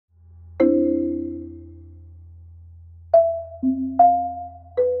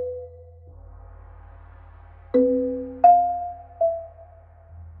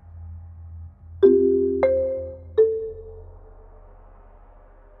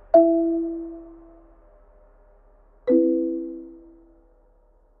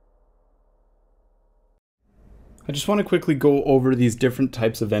I just want to quickly go over these different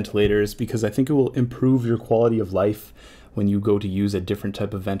types of ventilators because I think it will improve your quality of life when you go to use a different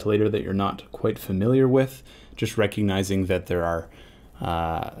type of ventilator that you're not quite familiar with, just recognizing that there are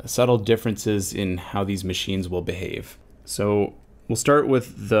subtle differences in how these machines will behave. So we'll start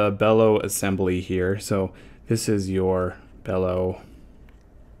with the Bellow Assembly here. So this is your bellow,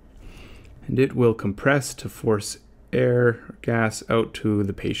 and it will compress to force air or gas out to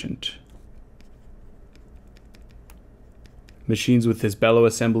the patient. Machines with this Bellow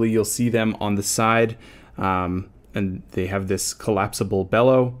Assembly, you'll see them on the side, and they have this collapsible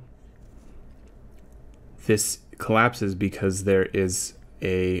bellow. This collapses because there is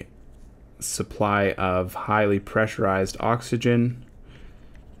a supply of highly pressurized oxygen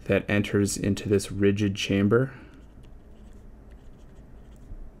that enters into this rigid chamber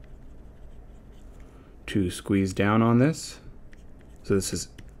to squeeze down on this. So this is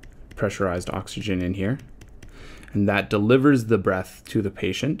pressurized oxygen in here, and that delivers the breath to the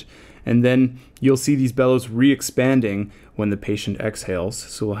patient. And then you'll see these bellows re-expanding when the patient exhales.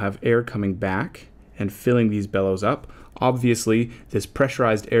 So we'll have air coming back and filling these bellows up. Obviously, this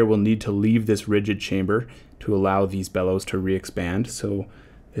pressurized air will need to leave this rigid chamber to allow these bellows to re-expand. So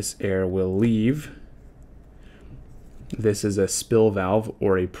this air will leave. This is a spill valve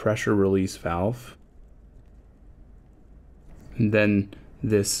or a pressure release valve. And then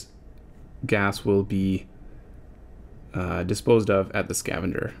this gas will be disposed of at the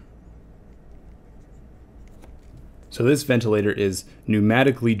scavenger. So this ventilator is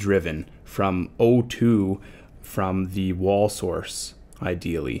pneumatically driven from O2 from the wall source,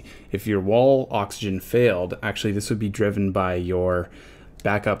 ideally. If your wall oxygen failed, actually this would be driven by your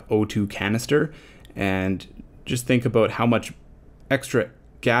backup O2 canister. And just think about how much extra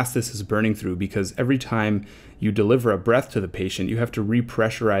gas this is burning through, because every time you deliver a breath to the patient, you have to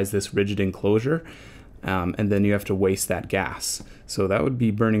repressurize this rigid enclosure, and then you have to waste that gas. So that would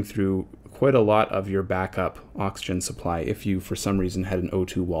be burning through quite a lot of your backup oxygen supply if you for some reason had an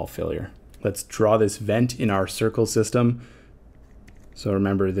O2 wall failure. Let's draw this vent in our circle system. So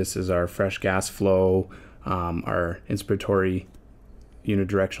remember, this is our fresh gas flow, our inspiratory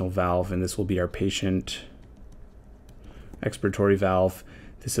unidirectional valve, and this will be our patient expiratory valve.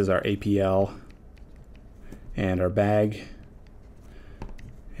 This is our APL and our bag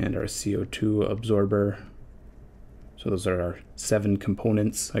and our CO2 absorber. So those are our 7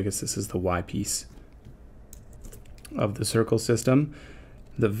 components. I guess this is the Y piece of the circle system.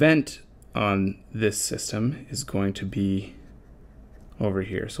 The vent on this system is going to be over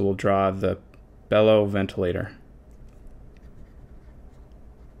here. So we'll draw the Bellow Ventilator.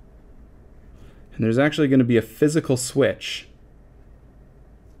 And there's actually going to be a physical switch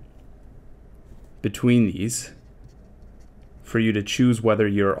between these for you to choose whether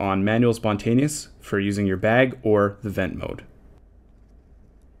you're on manual spontaneous for using your bag or the vent mode.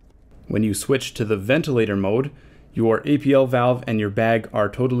 When you switch to the ventilator mode, your APL valve and your bag are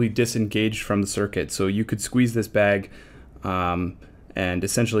totally disengaged from the circuit. So you could squeeze this bag and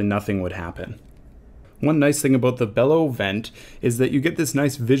essentially nothing would happen. One nice thing about the Bellow vent is that you get this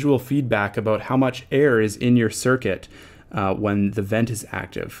nice visual feedback about how much air is in your circuit when the vent is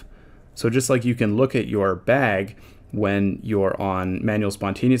active. So just like you can look at your bag when you're on manual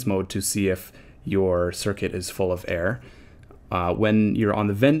spontaneous mode to see if your circuit is full of air, when you're on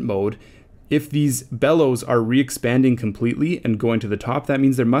the vent mode, if these bellows are re-expanding completely and going to the top, that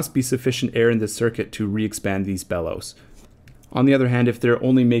means there must be sufficient air in the circuit to re-expand these bellows. On the other hand, if they're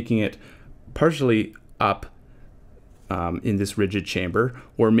only making it partially up in this rigid chamber,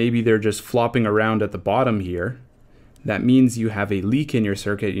 or maybe they're just flopping around at the bottom here, that means you have a leak in your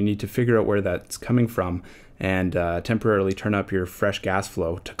circuit. You need to figure out where that's coming from and temporarily turn up your fresh gas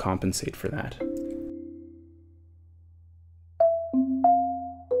flow to compensate for that.